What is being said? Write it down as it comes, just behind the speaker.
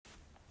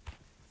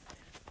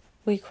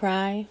We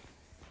cry,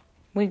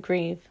 we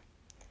grieve,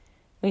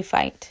 we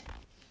fight.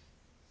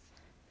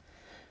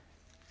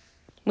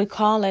 We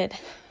call it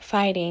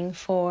fighting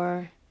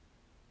for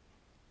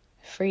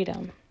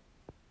freedom.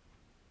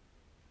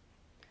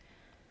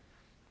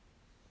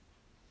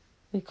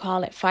 We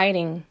call it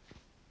fighting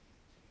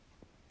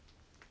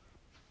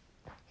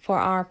for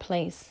our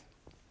place.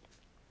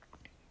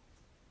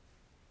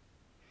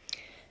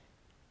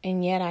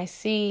 And yet I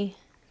see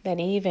that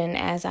even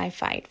as I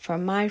fight for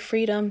my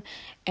freedom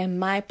and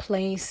my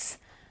place,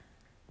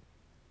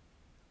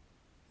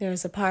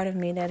 there's a part of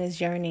me that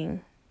is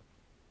yearning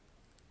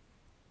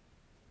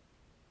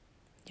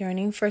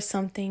for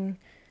something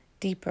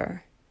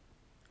deeper,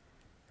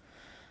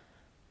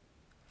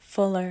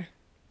 fuller,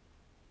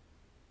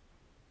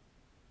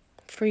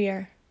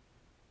 freer,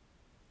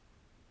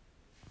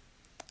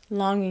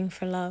 longing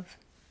for love.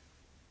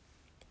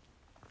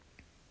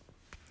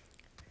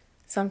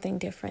 Something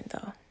different,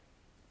 though,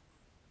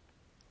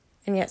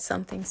 and yet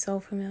something so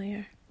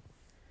familiar.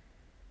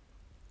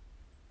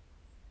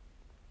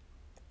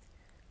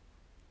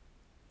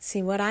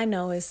 See, what I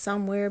know is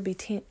somewhere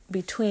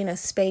between a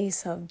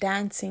space of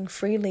dancing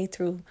freely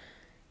through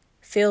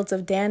fields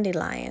of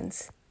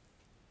dandelions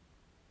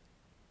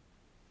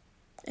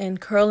and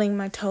curling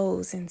my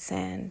toes in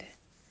sand,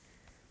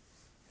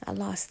 I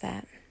lost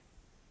that.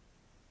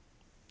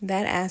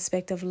 That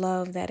aspect of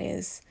love that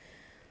is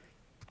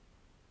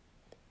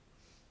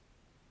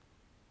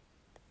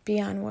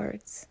beyond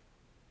words.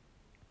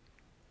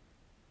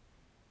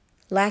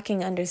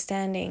 Lacking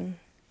understanding,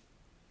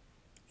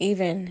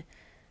 even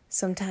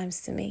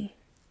sometimes to me.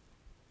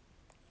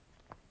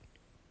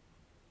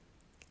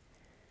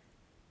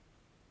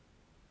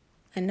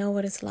 I know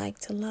what it's like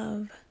to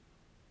love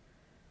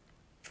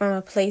from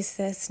a place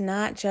that's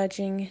not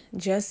judging,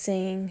 just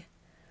seeing,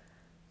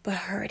 but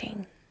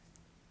hurting.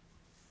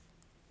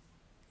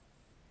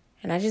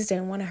 And I just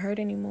didn't want to hurt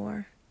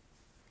anymore.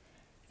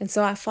 And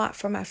so I fought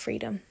for my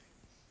freedom.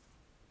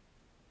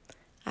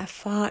 I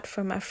fought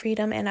for my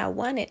freedom and I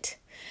won it.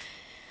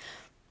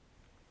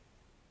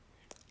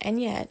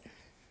 And yet,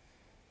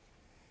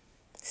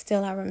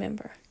 still I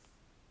remember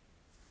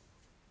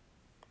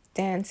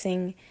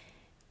dancing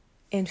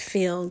in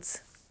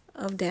fields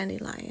of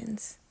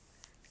dandelions,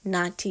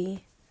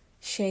 Nati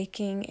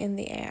shaking in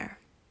the air,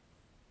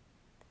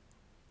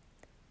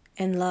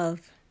 and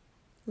love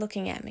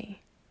looking at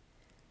me,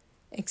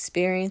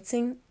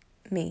 experiencing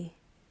me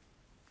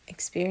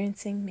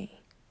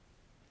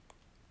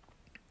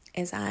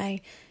as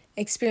I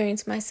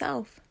experience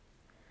myself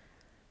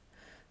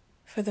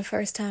for the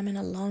first time in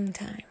a long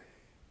time.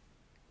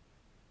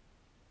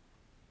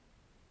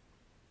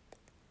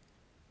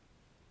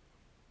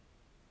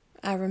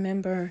 I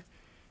remember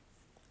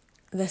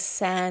the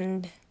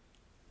sand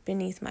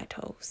beneath my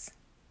toes.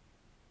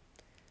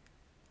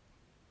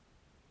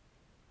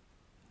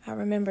 I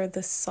remember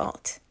the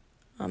salt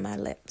on my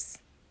lips.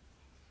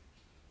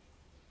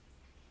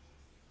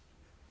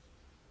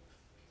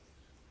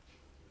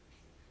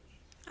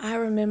 I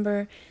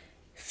remember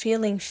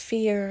feeling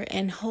fear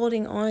and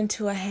holding on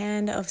to a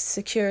hand of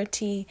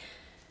security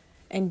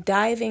and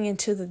diving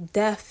into the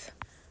depth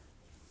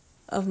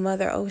of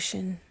Mother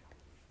Ocean.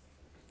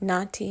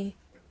 Nati,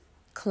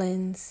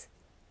 cleanse,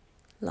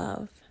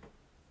 love,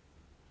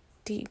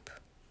 deep.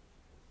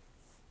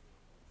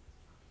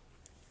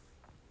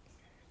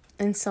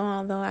 And so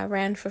although I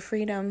ran for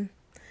freedom,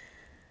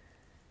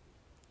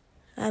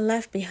 I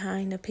left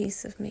behind a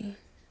piece of me.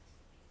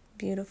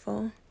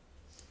 Beautiful,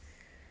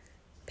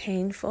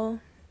 painful,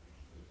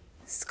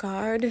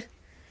 scarred,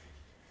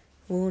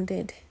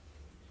 wounded,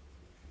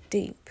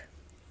 deep.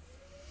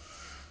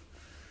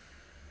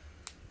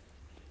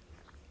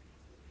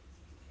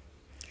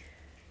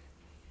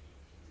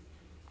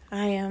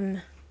 I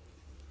am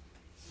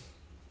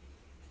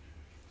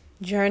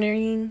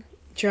journeying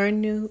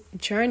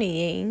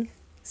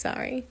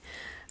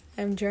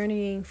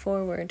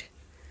forward,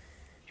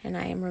 and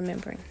I am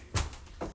remembering.